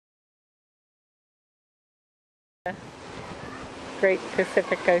Great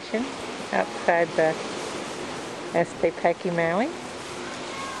Pacific Ocean outside the Maui.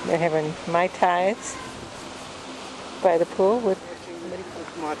 They're having Mai Tais by the pool with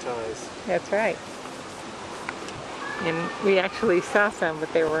Mai Tais. That's right. And we actually saw some,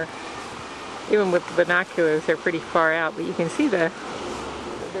 but they were, even with the binoculars, they're pretty far out. But you can see there's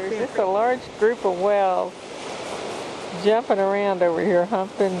just a large group of whales jumping around over here,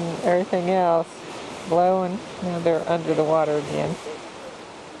 humping everything else, blowing. Now they're under the water again.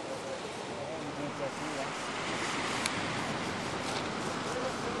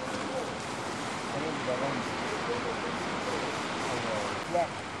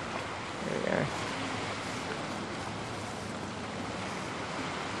 There we are.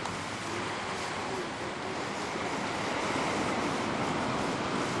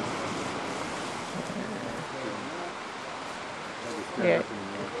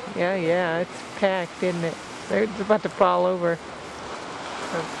 Yeah, it's packed, isn't it? They're about to fall over.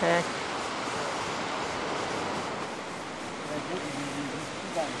 So packed.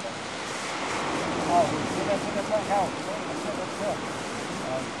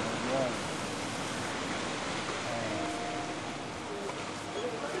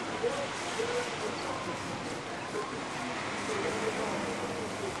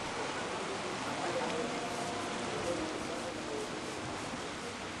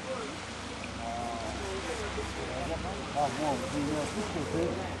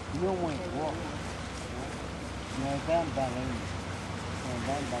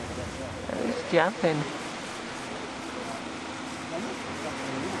 He's jumping.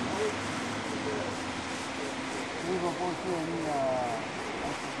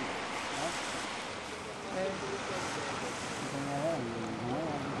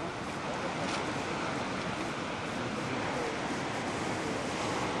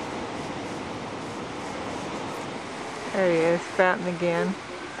 There he is, spouting again.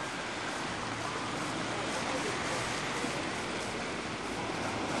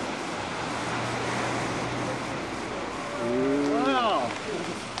 Wow! I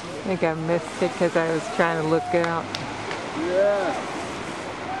think I missed it because I was trying to look out. Yeah!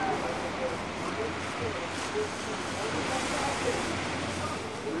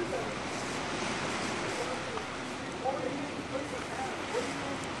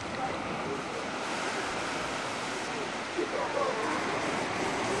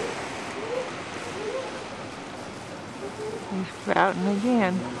 He's spouting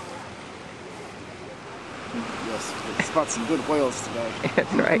again. Yes, we spot some good whales today.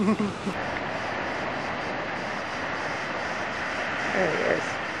 That's right. There he is.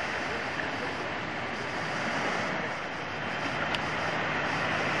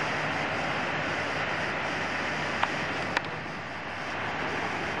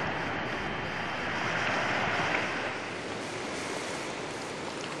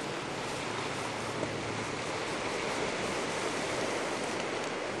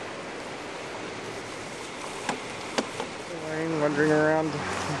 Wandering around.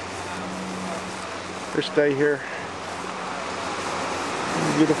 First day here.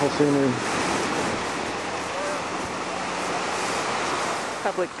 Beautiful scenery.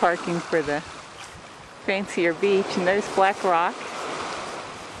 Public parking for the fancier beach, and there's Black Rock.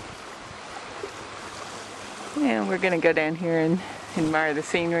 And we're gonna go down here and admire the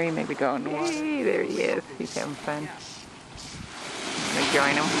scenery, maybe go in the water. Hey, there he is. He's having fun. I'm gonna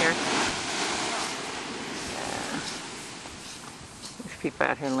join him here. There's people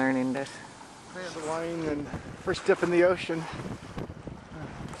out here learning this. The line and first dip in the ocean.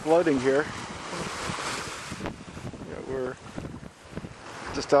 Floating here. Yeah, we're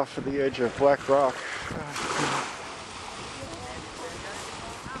just off of the edge of Black Rock.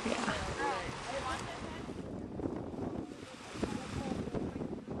 Yeah.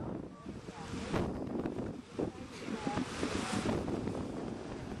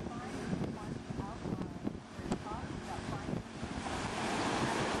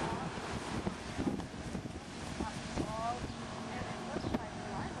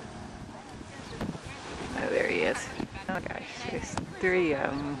 Oh, there he is. Oh gosh, there's three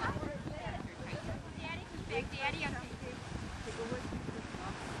of them.